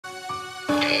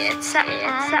It's on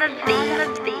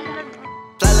the beat.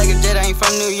 Fly like a jet, I ain't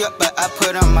from New York, but I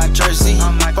put on my jersey.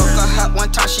 Broke her hot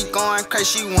one time, she going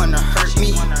crazy, she wanna hurt me.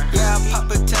 Yeah, I pop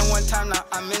a 10 one time, now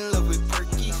I'm in love with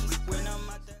Perky.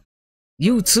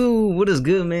 YouTube, what is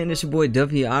good, man? It's your boy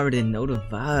Duffy. You already know the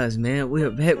vibes, man. We are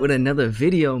back with another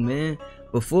video, man.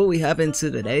 Before we hop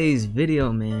into today's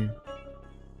video, man,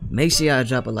 make sure y'all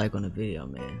drop a like on the video,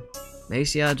 man. Make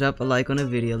sure y'all drop a like on the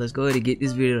video. Let's go ahead and get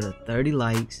this video to 30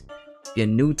 likes. If you're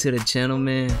new to the channel,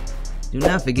 man, do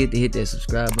not forget to hit that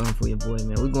subscribe button for your boy,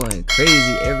 man. We're going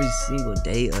crazy every single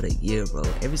day of the year, bro.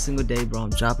 Every single day, bro,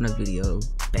 I'm dropping a video.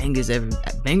 Bangers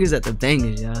after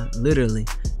bangers, y'all. Literally.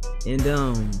 And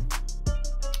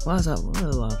what was I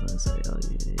gonna say?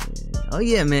 Oh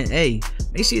yeah, man. Hey,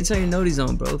 make sure you turn your noties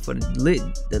on, bro, for the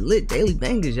lit daily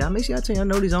bangers, y'all. Make sure y'all turn your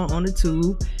noties on the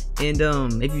tube. And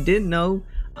if you didn't know,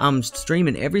 I'm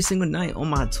streaming every single night on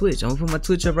my Twitch. I'm gonna put my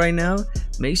Twitch up right now.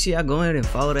 Make sure y'all go ahead and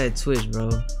follow that Twitch, bro.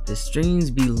 The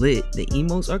streams be lit. The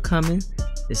emotes are coming.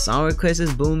 The song request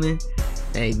is booming.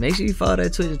 Hey, make sure you follow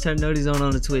that Twitch and turn noties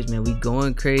on the Twitch, man. We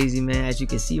going crazy, man. As you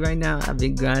can see right now, I've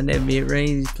been grinding that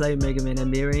mid-range playmaker, man. That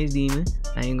mid-range demon.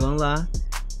 I ain't gonna lie.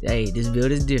 Hey, this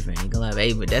build is different. I ain't gonna lie.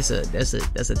 Hey, but that's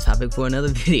a topic for another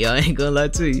video. I ain't gonna lie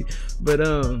to you. But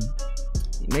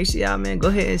make sure y'all, man, go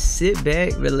ahead and sit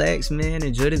back, relax, man.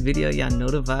 Enjoy the video. Y'all know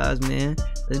the vibes, man.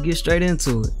 Let's get straight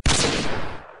into it.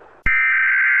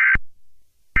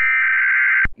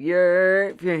 Yeah,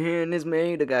 if you're hearing this, man,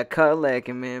 you got caught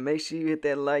lacking, man. Make sure you hit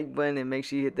that like button and make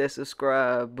sure you hit that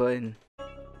subscribe button.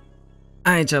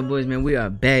 Alright, y'all boys, man, we are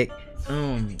back.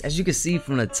 As you can see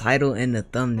from the title and the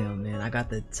thumbnail, man, I got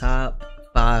the top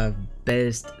 5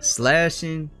 best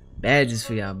slashing badges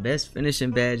for y'all. Best finishing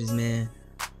badges, man.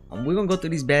 We're gonna go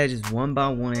through these badges one by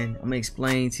one. I'm gonna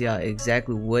explain to y'all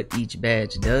exactly what each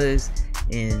badge does,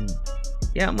 and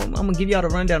yeah, I'm gonna give y'all the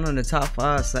rundown on the top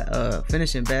 5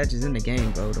 finishing badges in the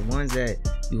game, bro. The ones that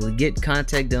you will get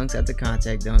contact dunks after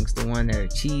contact dunks, the one that are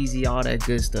cheesy, all that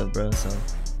good stuff, bro. So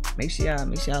make sure y'all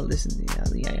listen.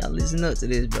 Y'all listen up to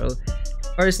this, bro.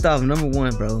 First off, number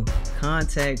 1, bro,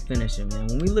 contact finisher, man.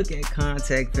 When we look at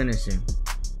contact finisher,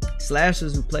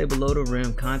 slashers who play below the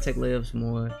rim contact layups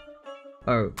more.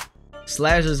 Or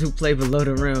slashers who play below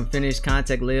the rim finish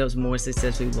contact layups more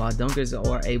successfully, while dunkers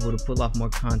are able to pull off more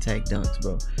contact dunks,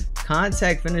 bro.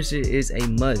 Contact finisher is a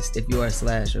must if you are a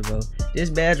slasher, bro.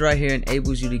 This badge right here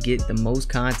enables you to get the most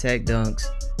contact dunks,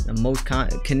 the most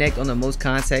connect on the most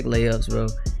contact layups, bro.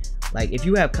 Like if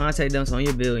you have contact dunks on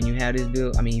your build and you have this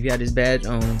build, I mean, if you have this badge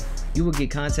on, you will get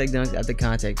contact dunks after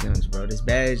contact dunks, bro. This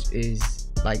badge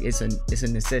is like it's a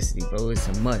necessity, bro. It's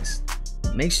a must.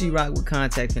 Make sure you rock with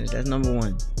contact finish. That's number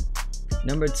 1.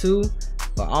 Number 2,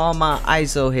 for all my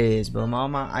ISO heads, bro. All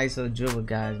my ISO dribble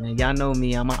guys, man. Y'all know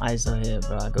me. I'm an ISO head,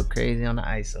 bro. I go crazy on the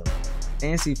ISO.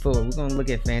 Fancy footwork. We're gonna look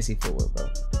at fancy footwork, bro.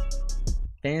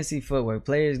 Fancy footwork.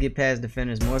 Players get past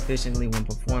defenders more efficiently when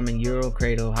performing Euro,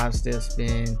 cradle, hop, step,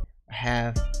 spin,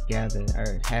 half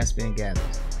spin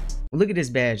gathers. Well, look at this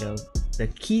badge, yo. The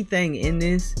key thing in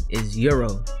this is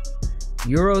Euro.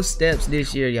 Euro steps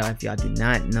this year, y'all, if y'all do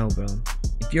not know, bro.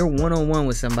 If you're one-on-one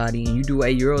with somebody and you do a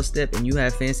Euro step and you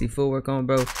have fancy footwork on,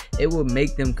 bro, it will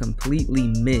make them completely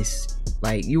miss.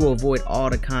 Like, you will avoid all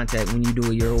the contact when you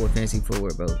do a Euro with fancy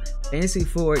footwork, bro. Fancy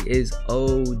footwork is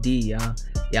OD, y'all.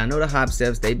 Y'all know the hop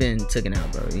steps, they've been taken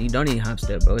out, bro. You don't need hop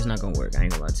step, bro. It's not gonna work. I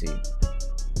ain't gonna lie to you.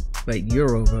 But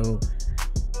Euro, bro.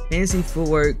 Fancy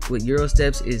footwork with Euro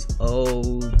steps is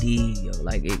OD, yo.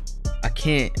 Like, I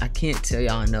can't tell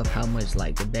y'all enough how much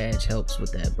like the badge helps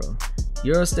with that, bro.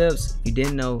 Euro steps, if you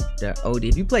didn't know, they're OD.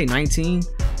 If you play 19,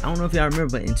 I don't know if y'all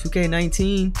remember, but in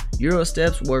 2K19, Euro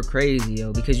steps were crazy,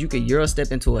 yo, because you could Euro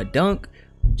step into a dunk,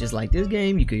 just like this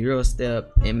game. You could Euro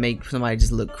step and make somebody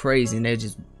just look crazy, and they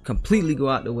just completely go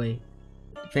out the way.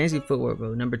 Fancy footwork,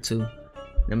 bro. Number 2.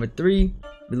 Number 3,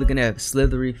 we're looking at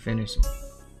slithery finisher.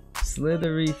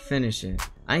 Slithery finisher.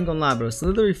 I ain't gonna lie, bro.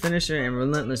 Slithery finisher and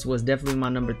relentless was definitely my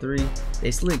number 3. They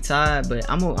slick tied, but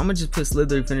I'm gonna just put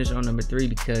slithery finisher on number 3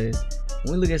 because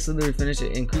when we look at slithery finisher,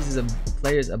 it increases a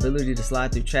player's ability to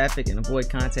slide through traffic and avoid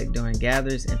contact during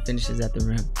gathers and finishes at the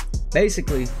rim.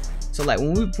 Basically, so like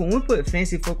when we put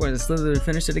fancy footwork and slithery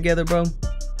finisher together, bro,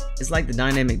 it's like the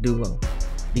dynamic duo.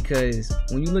 Because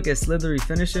when you look at slithery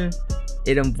finisher,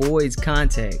 it avoids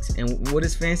contacts, and what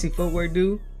does fancy footwork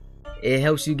do? It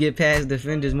helps you get past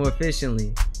defenders more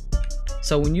efficiently.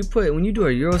 So when you do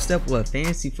a Euro step with a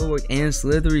fancy footwork and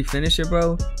slithery finisher,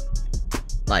 bro,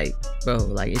 like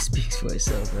it speaks for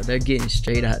itself, bro. They're getting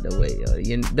straight out the way,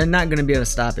 yo. They're not gonna be able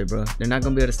to stop it, bro. They're not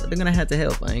gonna be able to stop. They're gonna have to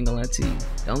help. I ain't gonna lie to you.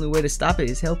 The only way to stop it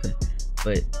is helping.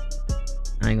 But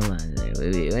I ain't gonna lie,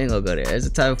 we ain't gonna go there. It's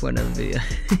a title for another video.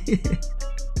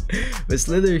 But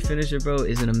Slithery Finisher, bro,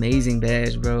 is an amazing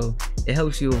badge, bro. It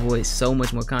helps you avoid so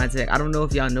much more contact. I don't know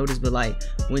if y'all noticed, but like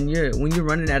when you're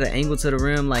running at an angle to the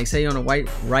rim, like say you're on a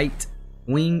right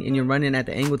wing and you're running at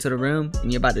the angle to the rim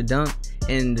and you're about to dunk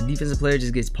and the defensive player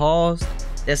just gets paused,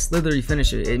 that's Slithery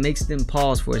Finisher. It makes them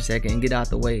pause for a second and get out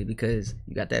the way because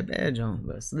you got that badge on.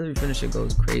 But Slithery Finisher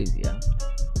goes crazy, y'all.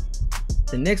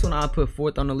 The next one I'll put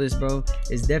fourth on the list, bro,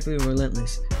 is definitely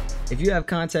Relentless. If you have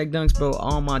contact dunks, bro,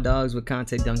 all my dogs with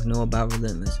contact dunks know about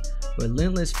Relentless.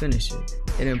 Relentless Finisher.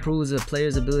 It improves a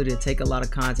player's ability to take a lot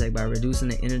of contact by reducing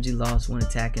the energy loss when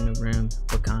attacking the rim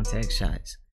for contact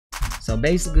shots. So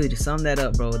basically, to sum that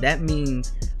up, bro, that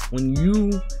means when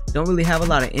you don't really have a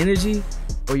lot of energy,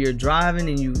 or you're driving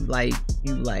and you ain't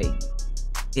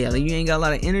got a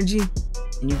lot of energy,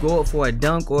 and you go up for a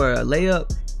dunk or a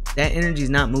layup, that energy is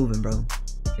not moving, bro.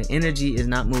 The energy is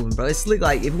not moving, bro. It's slick.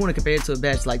 Like if you want to compare it to a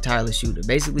badge like Tireless Shooter,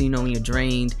 basically, you know, when you're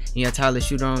drained and you have Tireless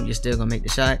Shooter on, you're still gonna make the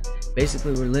shot.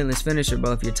 Basically, Relentless Finisher,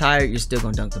 bro, if you're tired, you're still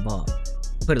gonna dunk the ball.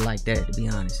 Put it like that, to be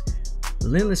honest.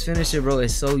 Relentless Finisher, bro,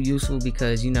 is so useful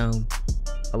because, you know,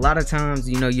 a lot of times,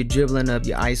 you know, you're dribbling up,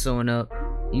 you're isoing up,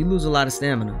 you lose a lot of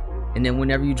stamina, and then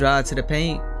whenever you drive to the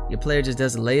paint, your player just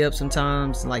does a layup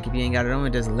sometimes. Like if you ain't got it on,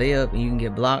 it does a layup and you can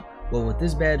get blocked. Well, with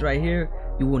this badge right here,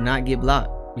 you will not get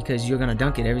blocked, because you're gonna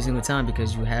dunk it every single time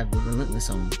because you have the Relentless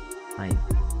on. Like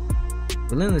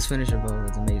Relentless Finisher, bro,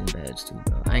 is an amazing badge too,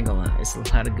 bro. I ain't gonna lie, it's a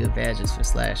lot of good badges for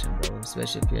slashing, bro.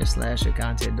 Especially if you're a slasher,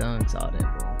 contact dunks, all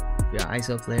that, bro. If you're an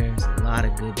ISO player, it's a lot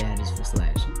of good badges for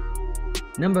slashing.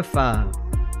 Number five.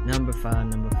 I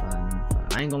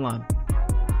ain't gonna lie,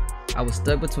 I was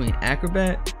stuck between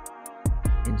Acrobat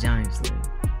and Giant Slayer.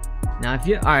 Now if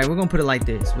you're alright, we're gonna put it like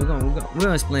this. We're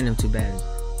gonna explain them two badges.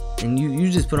 And you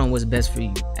just put on what's best for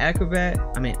you.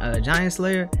 Giant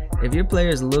Slayer, if your player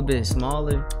is a little bit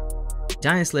smaller,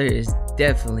 Giant Slayer is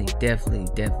definitely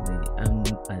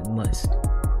a must.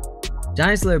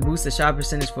 Giant Slayer boosts the shot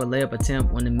percentage for a layup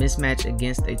attempt when the mismatch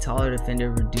against a taller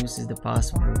defender reduces the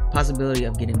possibility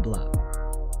of getting blocked.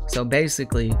 So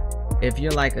basically, if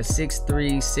you're like a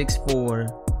 6'3",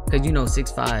 6'4", because you know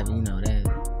 6'5", you know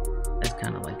that's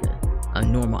kind of like a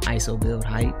normal ISO build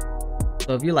height.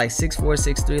 So if you're like 6'4",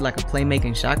 6'3", like a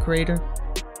playmaking shot creator,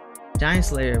 Giant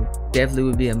Slayer definitely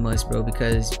would be a must, bro,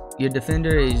 because your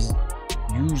defender is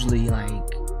usually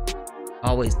like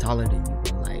always taller than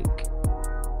you, bro, like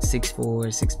 6'4",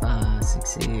 6'5",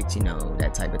 6'6", you know,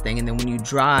 that type of thing. And then when you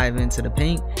drive into the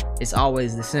paint, it's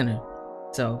always the center.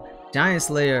 So Giant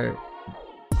Slayer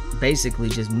basically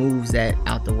just moves that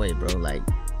out the way, bro. Like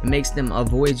it makes them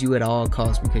avoid you at all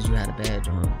costs because you had a badge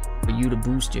on, for you to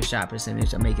boost your shot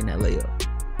percentage of making that layup.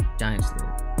 Giant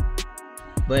Slayer.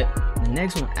 But the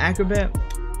next one, Acrobat.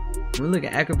 When we look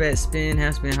at Acrobat, spin,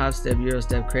 half spin, hop step, euro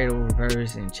step, cradle,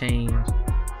 reverse, and change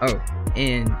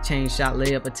shot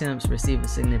layup attempts receive a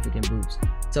significant boost.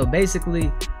 So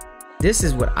basically, this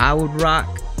is what I would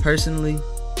rock personally,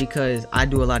 because I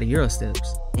do a lot of euro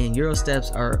steps, and euro steps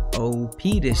are OP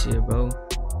this year, bro.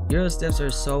 Euro steps are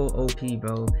so OP,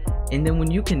 bro. And then when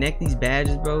you connect these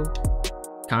badges, bro,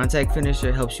 contact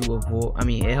finisher helps you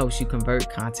it helps you convert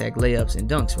contact layups and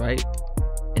dunks, right?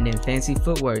 And then fancy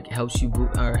footwork helps you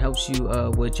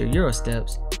with your euro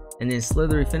steps. And then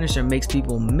slithery finisher makes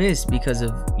people miss because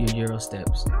of your euro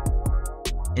steps.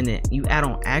 And then you add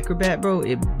on acrobat, bro,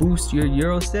 it boosts your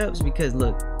euro steps, because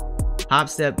look, hop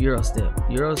step, euro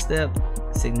step,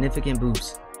 significant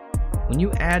boost. When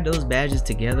you add those badges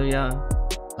together, y'all,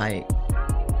 like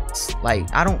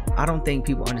I don't think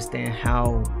people understand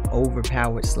how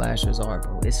overpowered slashers are,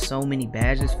 bro. There's so many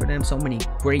badges for them, so many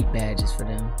great badges for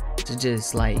them to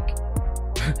just like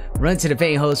run to the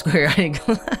paint, hold square. I ain't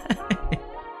gonna lie.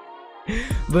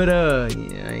 But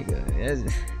yeah, I ain't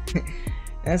gonna.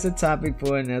 That's a topic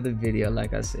for another video,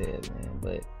 like I said, man.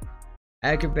 But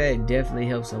acrobat definitely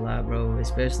helps a lot, bro,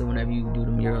 especially whenever you do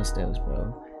the euro steps,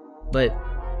 bro. But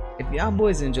if y'all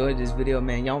boys enjoyed this video,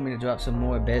 man, y'all want me to drop some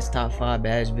more best top 5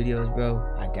 badge videos, bro,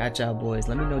 I got y'all boys.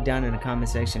 Let me know down in the comment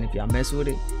section if y'all mess with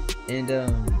it. And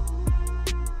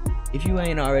if you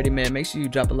ain't already, man, make sure you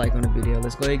drop a like on the video.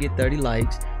 Let's go ahead and get 30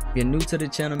 likes. If you're new to the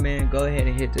channel, man, go ahead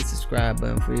and hit the subscribe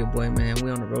button for your boy, man.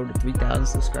 We on the road to 3,000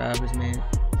 subscribers, man.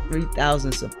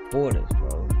 3,000 supporters,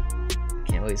 bro.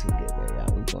 Can't wait till we get there,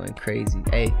 y'all. We going crazy.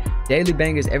 Hey, daily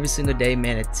bangers every single day,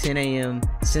 man, at 10 a.m.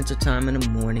 Central Time in the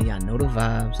morning. Y'all know the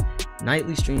vibes.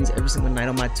 Nightly streams every single night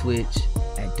on my Twitch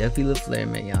at DuffyLaFlare,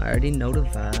 man. Y'all already know the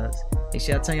vibes. Make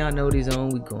sure y'all turn y'all noties on.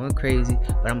 We going crazy.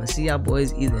 But I'm gonna see y'all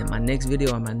boys either in my next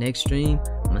video or my next stream.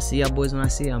 I'm gonna see y'all boys when I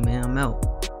see y'all, man. I'm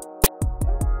out.